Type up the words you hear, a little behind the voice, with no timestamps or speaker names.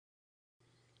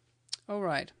All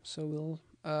right, so we'll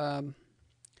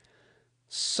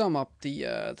sum up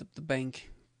the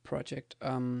bank project,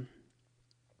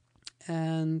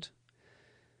 and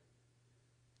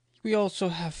we also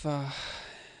have a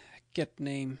get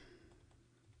name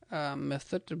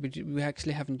method that we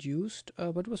actually haven't used,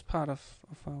 but it was part of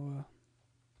our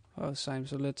assignment.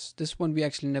 So this one we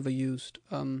actually never used,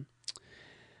 and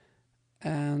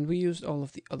we used all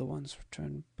of the other ones.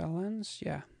 Return balance,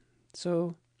 yeah.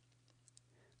 So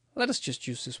let us just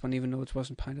use this one, even though it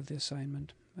wasn't part of the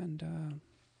assignment. And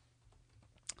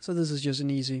so this is just an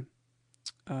easy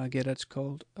get, it's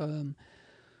called.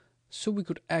 So we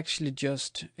could actually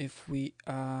just, if we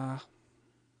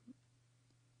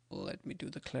let me do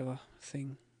the clever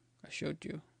thing I showed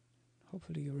you.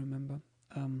 Hopefully you remember.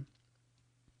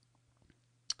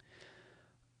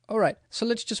 All right, so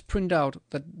let's just print out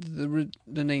that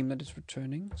the name that it's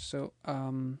returning. So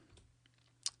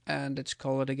and let's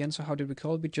call it again. So how did we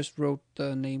call it? We just wrote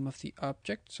the name of the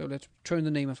object. So let's return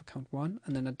the name of account 1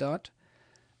 and then a dot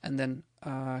and then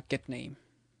get name.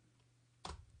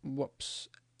 Whoops.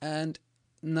 And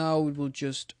now it will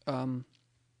just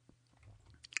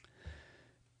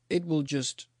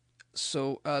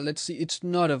so let's see, it's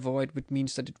not a void, which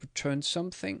means that it returns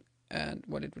something, and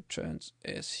what it returns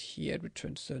is here, it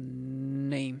returns the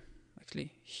name.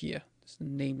 Actually here is the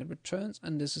name it returns,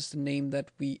 and this is the name that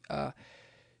we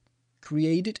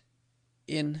created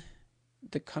in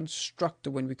the constructor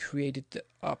when we created the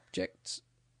objects.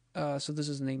 So this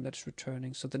is the name that's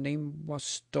returning. So the name was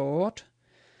stored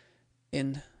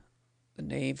in the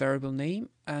name variable name,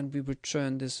 and we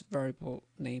return this variable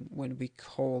name when we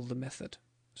call the method.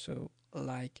 So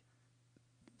like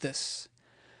this.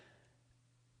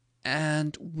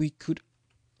 And we could,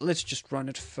 let's just run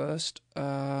it first.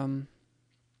 Does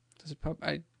it pop?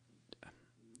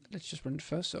 Let's just run it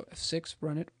first. So F6,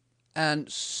 run it, and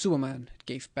Superman it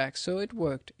gave back. So it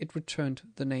worked. It returned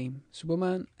the name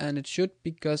Superman, and it should,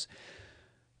 because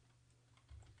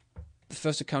the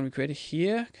first account we created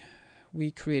here, we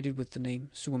created with the name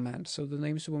Superman. So the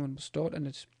name Superman was stored, and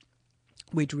it's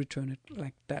a way to return it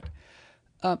like that.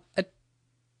 A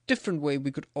different way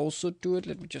we could also do it.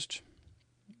 Let me just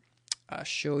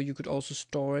show. You could also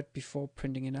store it before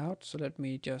printing it out. So let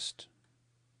me just,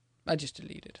 I just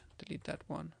delete that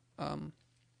one.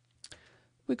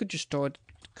 We could just store it,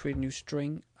 create a new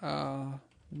string,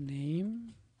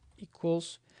 name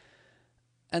equals,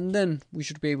 and then we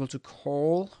should be able to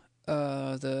call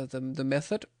the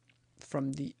method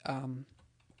from the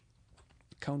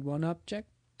account1 object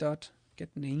dot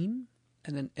get name,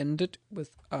 and then end it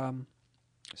with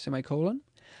semicolon,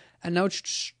 and now it should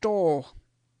store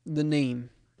the name.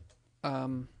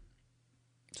 So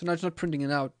now it's not printing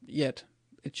it out yet,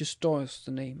 it just stores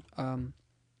the name.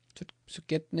 So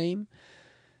get name.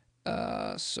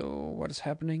 So what is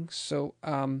happening? So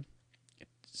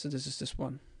so this is this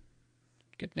one,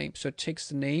 get name. So it takes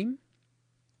the name,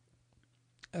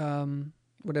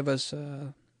 whatever's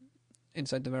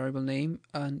inside the variable name,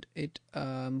 and it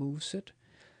moves it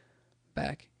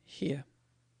back here.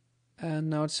 And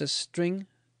now it says string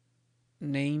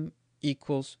name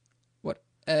equals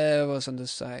whatever's on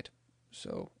this side.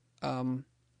 So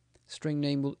string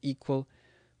name will equal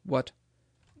what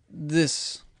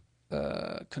this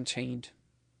contained.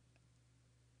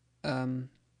 And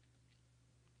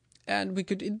we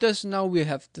could, it does, now we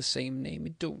have the same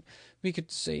name. We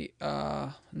could say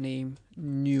name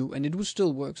new, and it will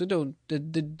still work. So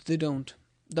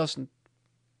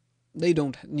they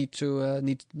don't need to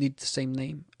need the same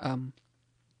name.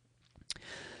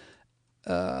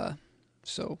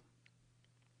 So,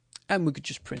 and we could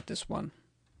just print this one.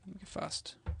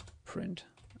 Fast print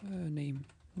name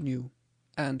new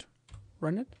and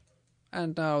run it,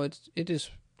 and now it is.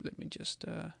 Let me just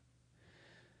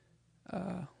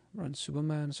run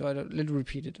Superman. So let me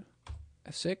repeat it.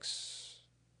 F6.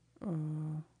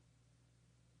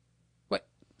 Wait.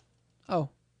 Oh,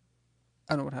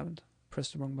 I know what happened.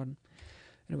 Pressed the wrong button.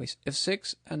 Anyways,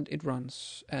 F6, and it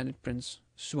runs, and it prints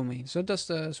Superman. So it does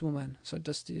the Superman. So it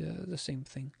does the same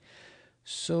thing.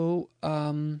 So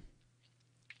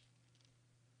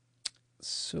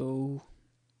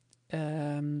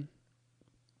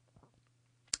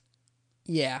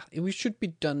yeah, we should be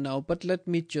done now. But let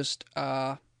me just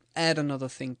add another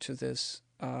thing to this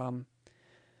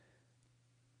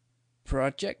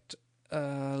project.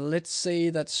 Let's say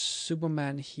that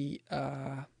Superman, he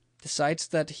decides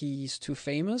that he's too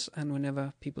famous, and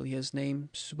whenever people hear his name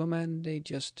Superman, they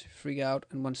just freak out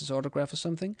and want his autograph or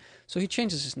something. So he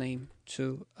changes his name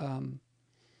to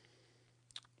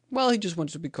well, he just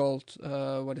wants to be called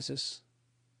what is this?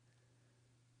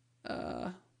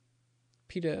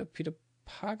 Peter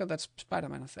Parker, that's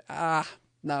Spider-Man.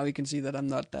 Now you can see that I'm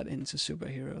not that into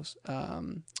superheroes.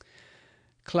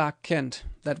 Clark Kent,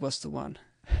 that was the one.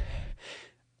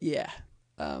 Yeah.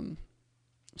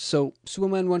 So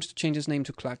Superman wants to change his name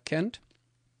to Clark Kent.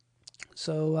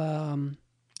 So,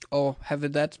 or have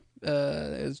it that,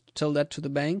 tell that to the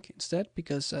bank instead,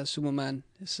 because Superman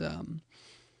is,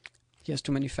 he has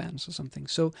too many fans or something.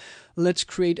 So let's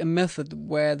create a method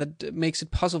where that makes it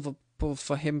possible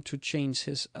for him to change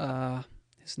his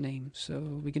name. So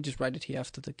we can just write it here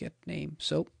after the get name.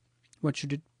 So what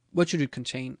should it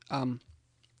contain? So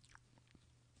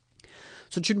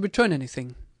it shouldn't return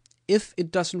anything. If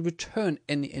it doesn't return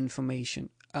any information,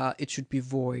 it should be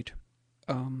void.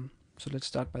 So let's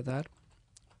start by that.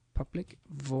 Public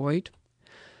void.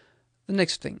 The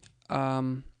next thing.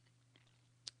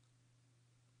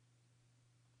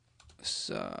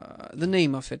 So the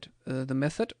name of it, the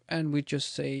method, and we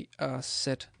just say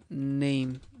set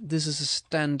name. This is a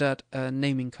standard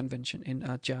naming convention in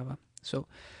Java. So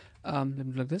let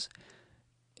me look this.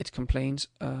 It complains,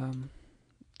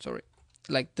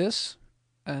 like this,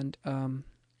 and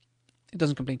it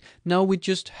doesn't complain. Now we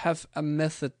just have a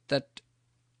method that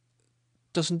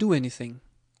doesn't do anything.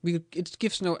 It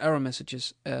gives no error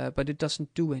messages, but it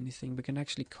doesn't do anything. We can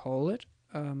actually call it.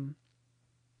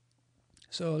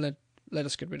 So let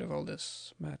us get rid of all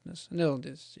this madness and all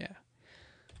this. Yeah,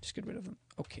 just get rid of them.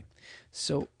 Okay.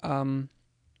 So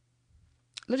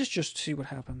let us just see what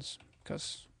happens,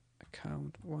 because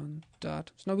account 1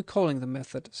 dot. So now we're calling the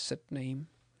method set name.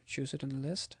 Choose it in the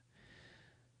list.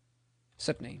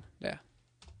 Set name there.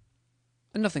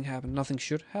 And nothing happened. Nothing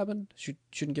should happen.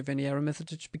 Shouldn't give any error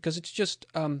message, because it's just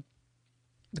the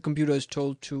computer is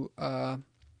told to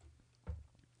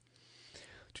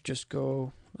just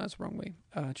go. That's the wrong way.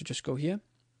 To just go here,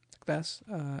 like this,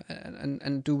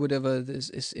 and do whatever this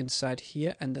is inside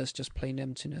here, and there's just plain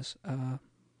emptiness,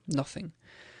 nothing.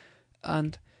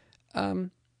 And I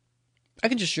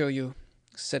can just show you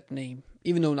set name.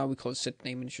 Even though now we call it set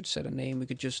name and it should set a name, we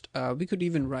could just we could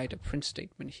even write a print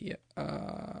statement here.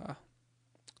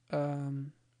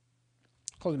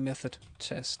 Call it method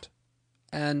test,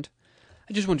 and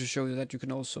I just want to show you that you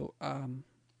can also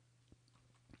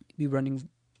be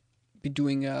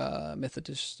doing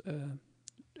methodist what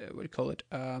do you call it?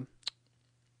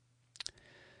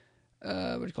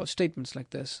 Statements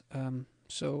like this.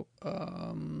 So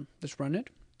let's run it.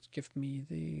 Let's give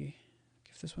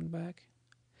this one back.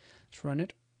 Let's run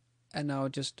it, and now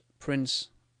it just prints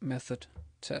method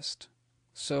test.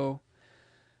 So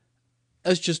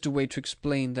that's just a way to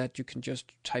explain that you can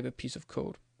just type a piece of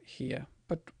code here.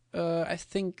 But I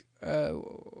think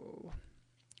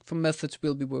for methods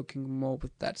we'll be working more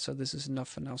with that. So this is enough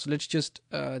for now. So let's just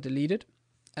delete it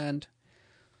and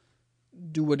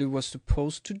do what it was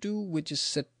supposed to do, which is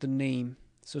set the name.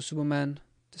 So Superman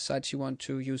decides he wants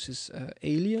to use his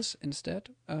alias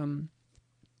instead.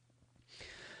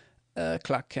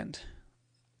 Clark Kent.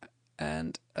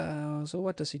 And so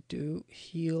what does he do?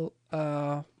 He'll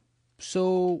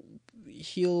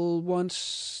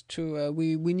wants to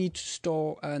we need to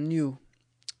store a new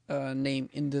name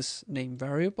in this name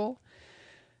variable,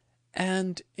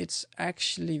 and it's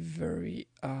actually very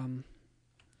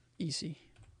easy.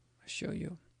 I'll show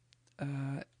you.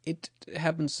 It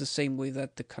happens the same way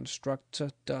that the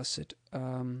constructor does it.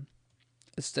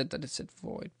 Instead that it's set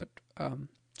void, but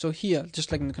so here,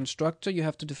 just like in the constructor, you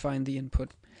have to define the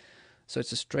input. So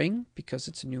it's a string because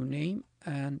it's a new name,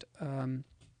 and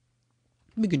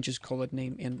we can just call it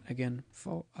name in again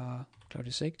for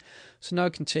clarity's sake. So now I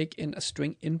can take in a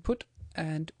string input,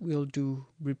 and we'll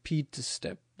repeat the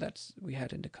step that we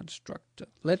had in the constructor.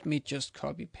 Let me just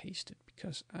copy paste it,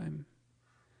 because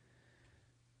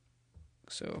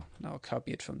so now I'll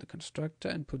copy it from the constructor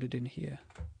and put it in here.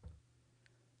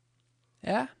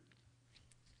 Yeah.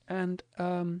 And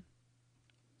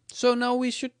so now we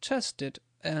should test it,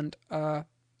 and the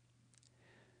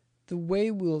way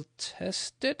we'll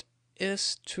test it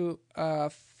is to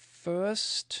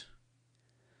first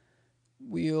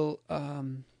we'll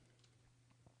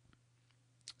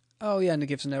oh yeah, and it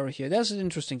gives an error here. That's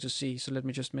interesting to see, so let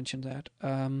me just mention that.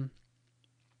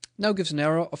 Now it gives an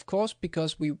error, of course,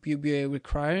 because we are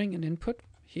requiring an input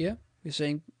here. We're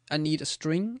saying I need a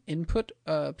string input,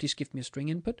 please give me a string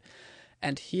input.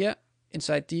 And here,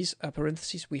 inside these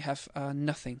parentheses, we have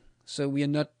nothing. So we are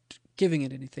not giving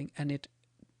it anything, and it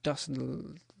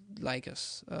doesn't like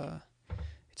us.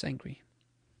 It's angry.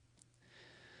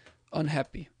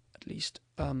 Unhappy, at least.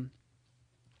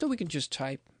 So we can just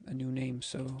type a new name.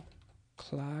 So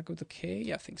Clark with a K?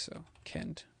 Yeah, I think so.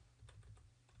 Kent.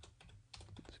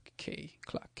 K.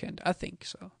 Clark Kent. I think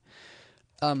so.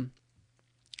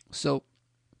 So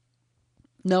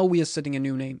now we are setting a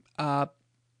new name. The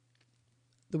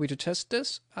way to test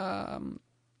this,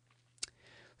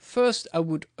 first I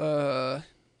would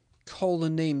call the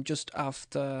name just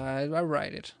after I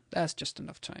write it. That's just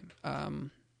enough time.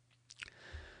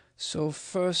 So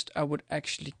first I would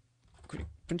actually create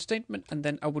a print statement, and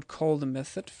then I would call the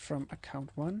method from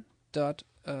account1 dot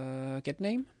get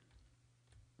name.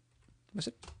 Was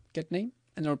it get name?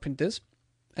 And I'll print this,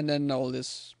 and then all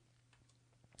this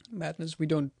madness.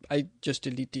 I just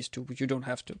delete these two, but you don't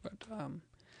have to, but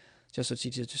just so it's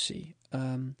easier to see.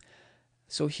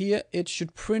 So here it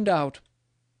should print out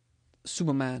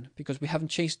Superman, because we haven't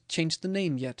changed the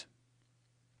name yet.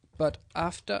 But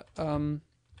after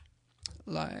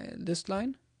this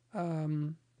line,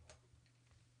 we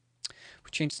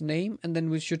change the name, and then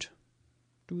we should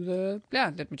do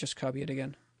let me just copy it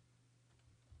again.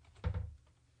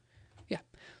 Yeah,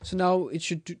 so now it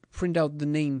should print out the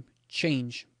name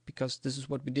change, because this is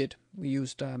what we did. We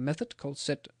used a method called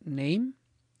set name,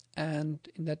 and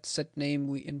in that set name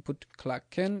we input Clark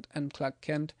Kent, and Clark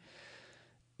Kent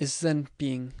is then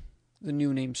being the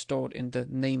new name stored in the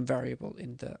name variable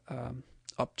in the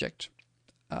object,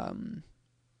 in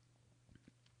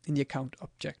the account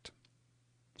object.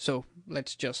 So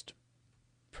let's just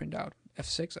print out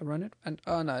F6. I run it, and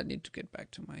no, I need to get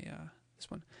back to my this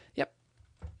one. Yep,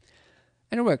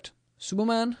 and it worked.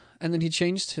 Superman, and then he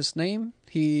changed his name.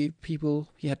 He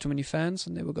had too many fans,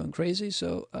 and they were going crazy,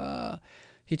 so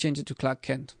he changed it to Clark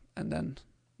Kent, and then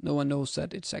no one knows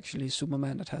that it's actually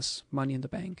Superman that has money in the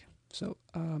bank. So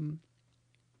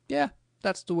yeah,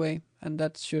 that's the way, and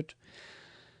that should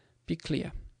be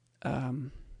clear.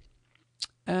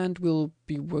 And we'll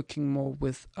be working more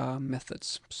with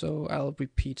methods, so I'll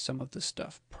repeat some of this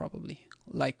stuff,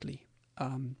 likely.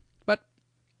 But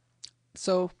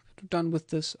so done with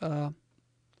this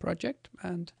project,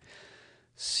 and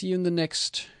see you in the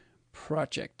next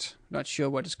project. Not sure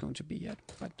what it's going to be yet,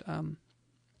 but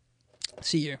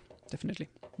see you definitely.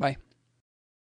 Bye.